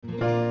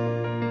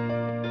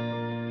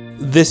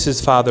This is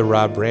Father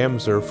Rob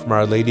Ramser from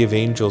Our Lady of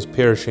Angels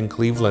Parish in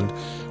Cleveland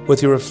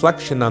with your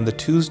reflection on the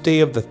Tuesday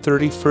of the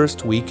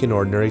 31st week in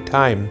Ordinary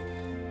Time.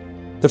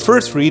 The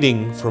first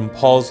reading from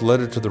Paul's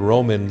letter to the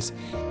Romans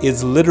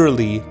is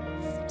literally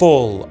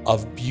full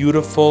of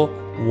beautiful,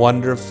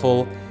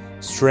 wonderful,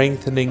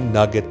 strengthening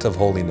nuggets of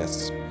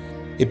holiness.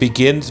 It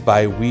begins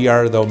by we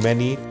are, though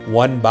many,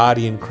 one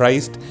body in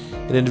Christ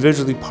and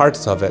individually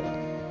parts of it.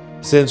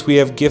 Since we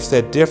have gifts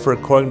that differ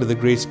according to the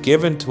grace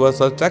given to us,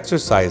 let's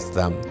exercise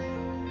them.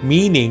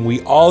 Meaning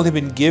we all have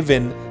been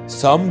given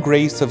some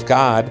grace of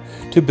God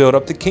to build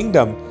up the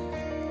kingdom.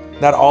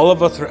 Not all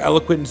of us are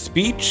eloquent in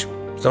speech.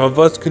 Some of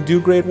us can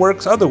do great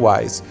works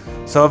otherwise.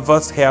 Some of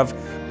us have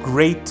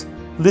great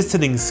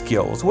listening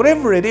skills.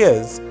 Whatever it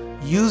is,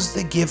 use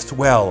the gifts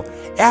well.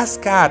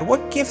 Ask God,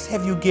 what gifts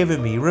have you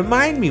given me?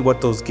 Remind me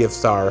what those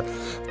gifts are.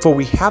 For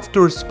we have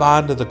to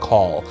respond to the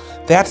call.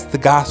 That's the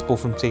gospel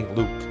from St.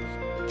 Luke.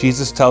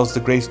 Jesus tells the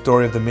great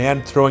story of the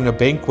man throwing a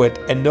banquet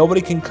and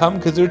nobody can come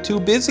because they're too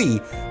busy.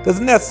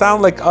 Doesn't that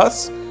sound like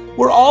us?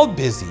 We're all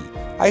busy.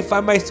 I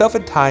find myself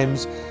at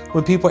times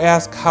when people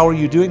ask, how are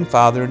you doing,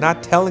 Father?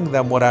 Not telling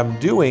them what I'm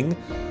doing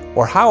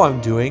or how I'm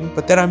doing,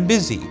 but that I'm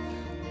busy.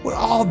 We're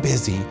all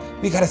busy.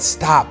 We got to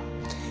stop.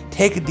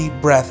 Take a deep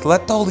breath.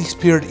 Let the Holy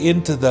Spirit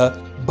into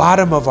the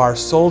bottom of our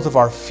soles of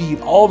our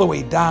feet all the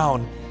way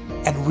down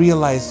and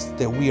realize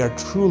that we are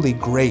truly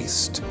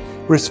graced.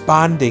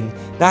 Responding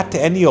not to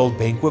any old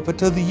banquet, but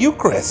to the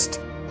Eucharist.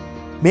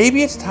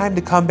 Maybe it's time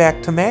to come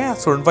back to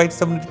Mass or invite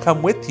someone to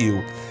come with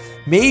you.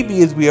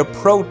 Maybe as we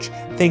approach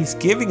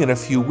Thanksgiving in a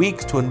few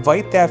weeks, to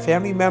invite that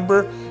family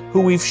member who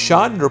we've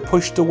shunned or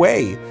pushed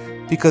away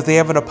because they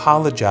haven't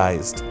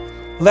apologized.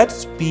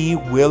 Let's be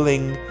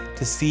willing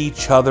to see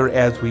each other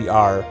as we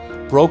are,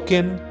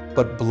 broken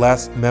but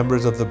blessed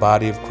members of the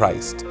body of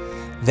Christ.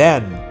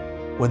 Then,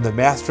 when the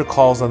Master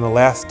calls on the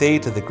last day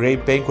to the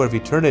great banquet of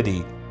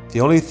eternity, the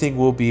only thing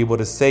we'll be able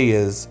to say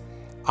is,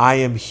 I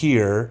am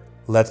here,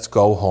 let's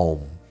go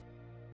home.